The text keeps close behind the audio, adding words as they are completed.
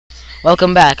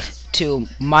Welcome back to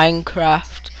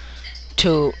Minecraft,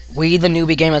 to We the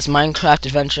Newbie Game as Minecraft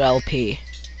Adventure LP.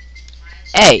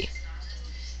 Hey!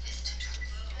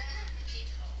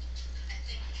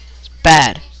 It's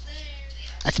bad.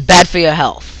 That's bad for your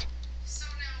health.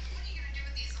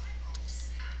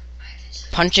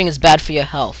 Punching is bad for your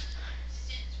health.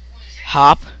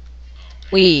 Hop.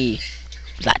 Wee.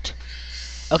 Flat.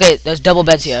 Okay, there's double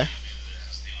beds here.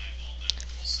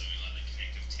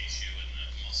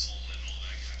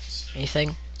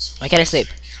 Anything? Why can't I sleep?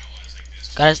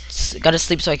 Gotta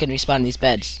sleep so I can respawn these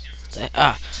beds.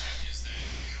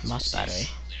 Mouse battery.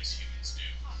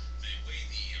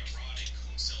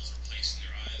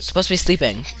 Supposed to be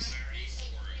sleeping.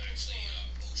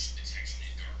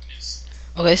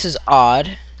 Okay, this is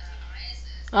odd.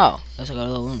 Oh, there's like a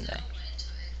little room there.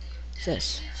 What's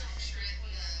this?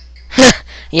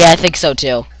 Yeah, I think so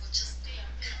too.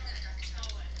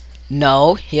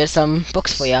 No, here's some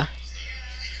books for ya.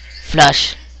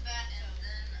 Flush.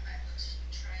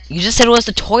 You just said it was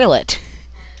the toilet.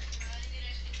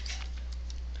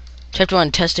 Chapter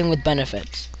 1, Testing with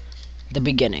Benefits. The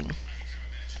beginning.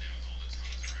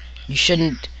 You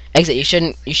shouldn't exit. You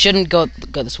shouldn't go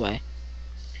this way.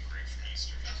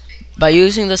 By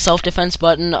using the self-defense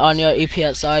button on your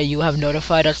EPSI, you have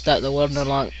notified us that the world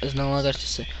is no longer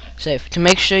safe. To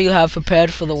make sure you have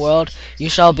prepared for the world, you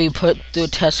shall be put through a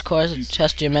test course and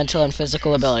test your mental and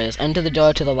physical abilities. Enter the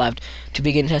door to the left to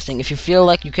begin testing. If you feel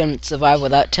like you can survive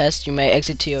without tests, you may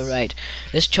exit to your right.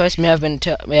 This choice may have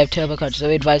terrible consequences, so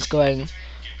we advise going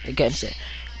against it.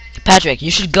 Patrick, you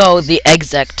should go the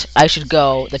exit. I should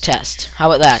go the test.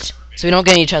 How about that? So we don't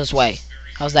get in each other's way.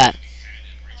 How's that?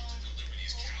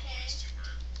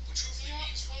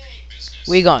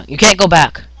 Where you going? You can't go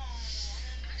back.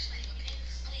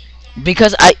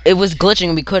 Because it was glitching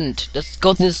and we couldn't. Let's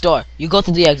go through this door. You go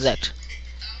through the exit.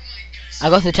 I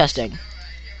go through testing.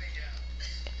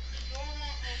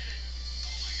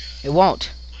 It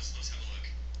won't.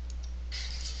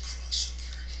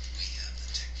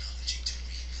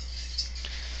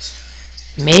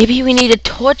 Maybe we need a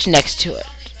torch next to it.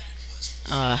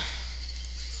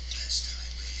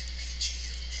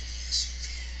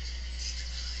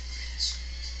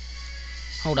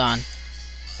 Hold on.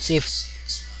 See if...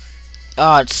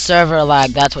 Oh, it's server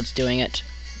lag. That's what's doing it.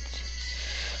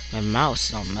 My mouse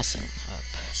is all messing up.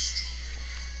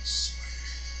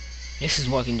 This is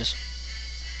working just...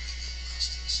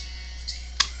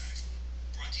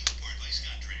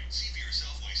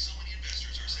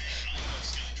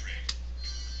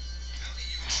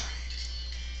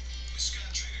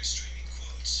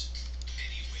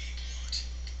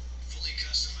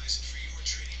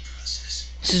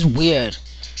 This is weird.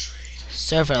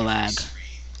 Server lag.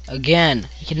 Again,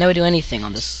 you can never do anything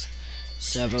on this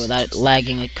server without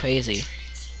lagging like crazy.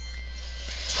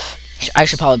 I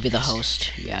should probably be the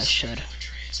host. Yeah, I should.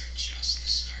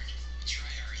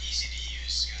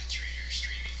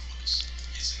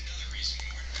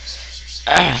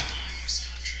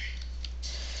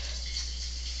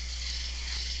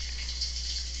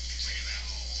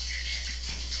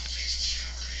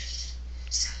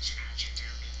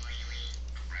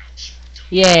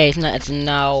 Yay, it's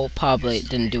now probably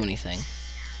didn't do anything.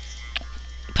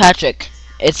 Patrick,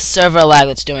 it's server lag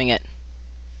that's doing it.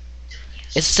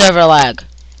 It's server lag.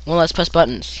 Well, let's press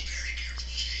buttons.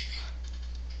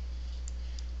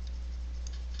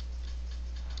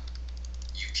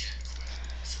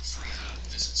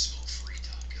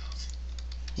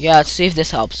 Yeah, let's see if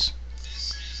this helps.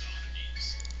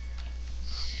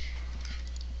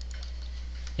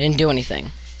 It didn't do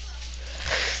anything.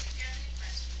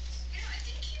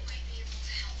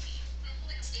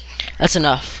 That's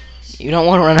enough. You don't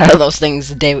want to run out of those things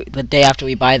the day after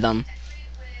we buy them.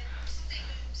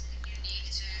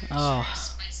 Oh.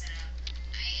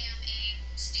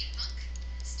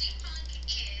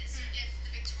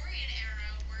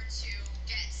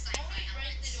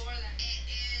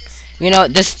 You know,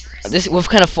 this we're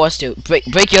kind of forced to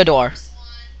break your door.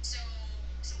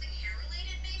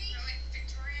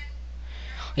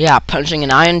 Yeah, punching an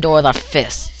iron door with our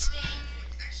fists.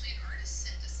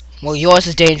 Well, yours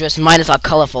is dangerous, mine is all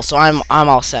colorful, so I'm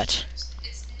all set.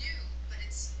 It's new, but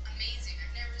it's amazing.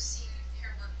 I've never seen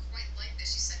hair work quite like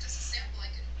this. She sent us a sample.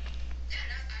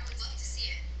 I would love to see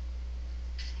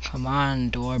it. Come on,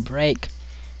 door break.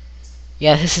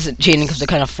 Yeah, this isn't cheating because the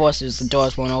kind of forces the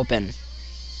doors won't open.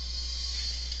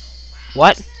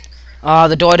 What? Oh,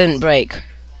 the door didn't break.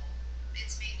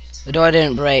 The door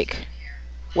didn't break.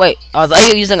 Wait, I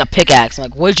was using a pickaxe. I'm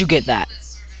like, where'd you get that?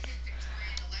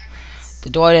 The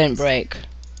door didn't break.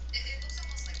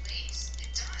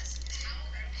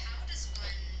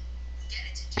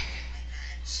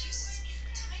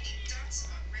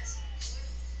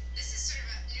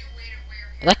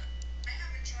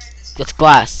 It's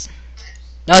glass.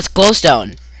 No, it's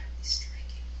glowstone.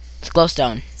 It's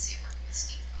glowstone.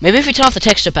 Maybe if you turn off the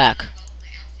texture pack.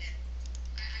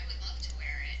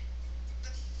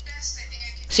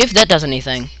 See if that does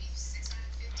anything.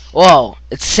 Whoa,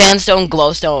 it's sandstone,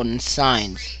 glowstone, and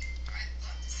signs.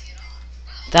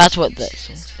 That's what this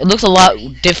is. It looks a lot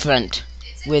different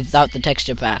without the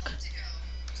texture pack.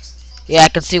 Yeah, I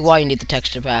can see why you need the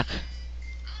texture pack.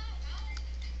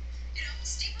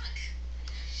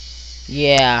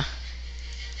 Yeah.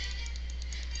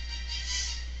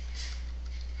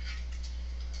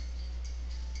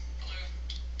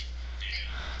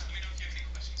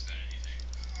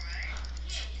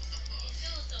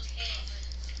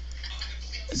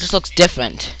 It just looks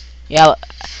different. Yeah,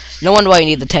 no wonder why you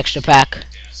need the texture pack.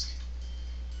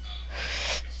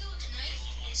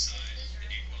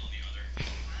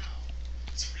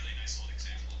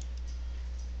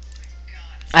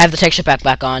 I have the texture pack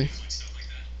back on.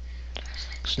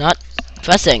 It's not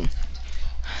pressing.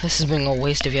 This has been a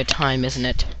waste of your time, isn't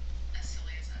it?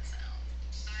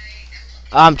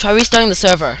 Try restarting the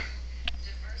server.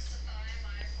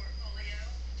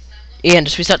 Ian,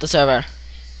 just restart the server.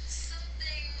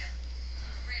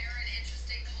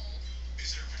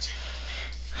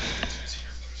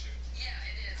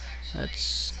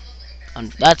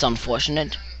 That's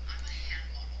unfortunate.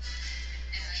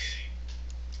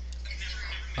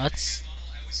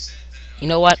 You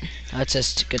know what? Let's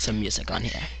just get some music on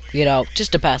here. You know,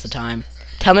 just to pass the time.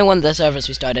 Tell me when the server's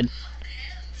restarted.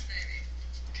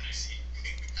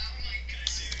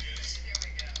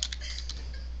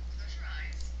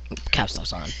 Caps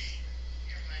lock's on.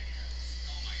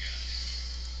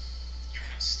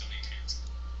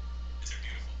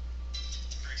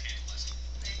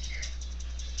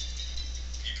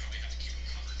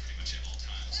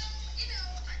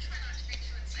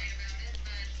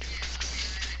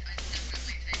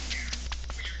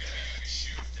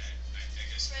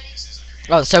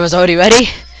 Oh, the server's already ready?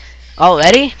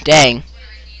 Already? Dang.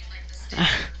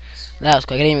 That was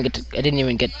quick. I didn't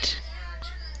even get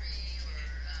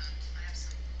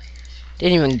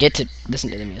to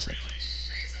listen to the music.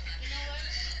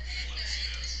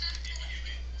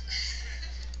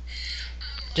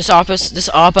 Just off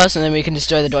us, and then we can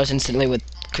destroy the doors instantly with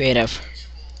creative.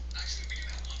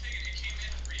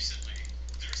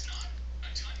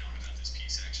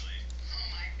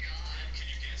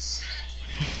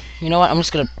 You know what? I'm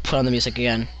just gonna put on the music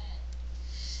again.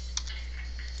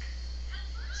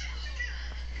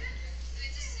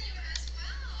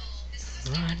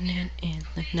 Running in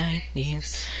the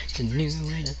 90s, it's a new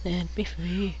way to let me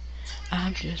free.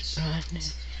 I'm just running.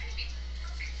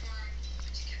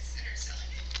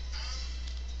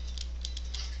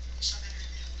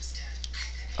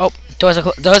 Oh,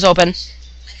 doors open.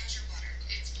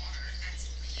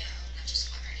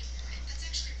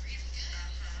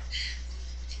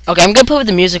 Okay, I'm gonna play with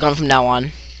the music on from now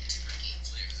on.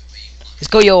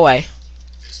 Just go your way.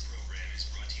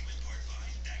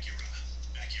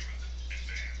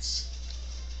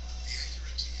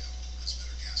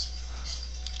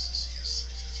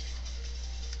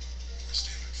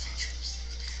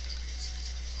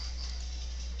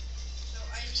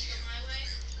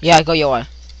 Yeah, go your way.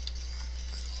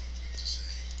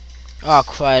 Oh,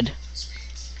 crud.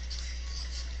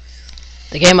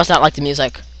 The game must not like the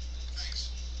music.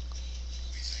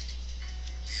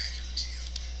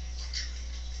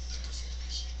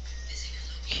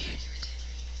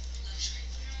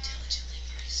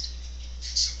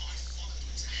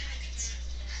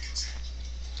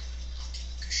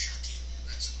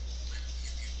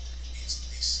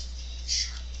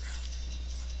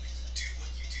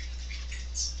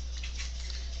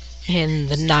 In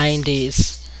the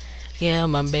 90s, yeah,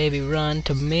 my baby, run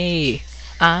to me.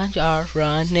 I'm just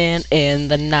running in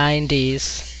the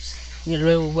 90s.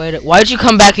 Why did you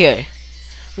come back here?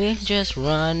 We're just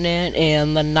running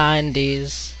in the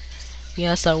 90s.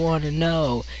 Yes, I want to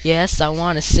know. Yes, I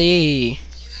want to see.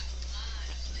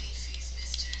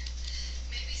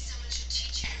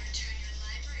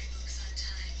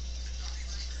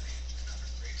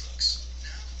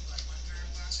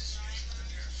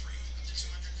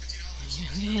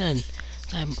 Man,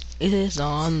 time is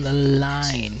on the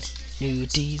line. New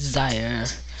desire.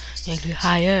 Take it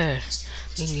higher.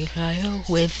 Take it higher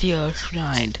with your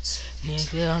grind.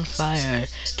 Make it on fire.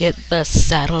 Get the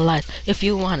satellite if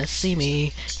you wanna see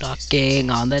me talking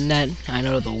on the net. I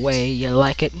know the way you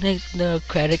like it. Take the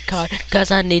credit card, 'cause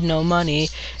I need no money.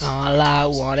 All I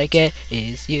wanna get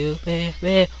is you,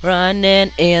 baby.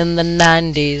 Running in the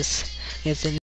 90s. It's a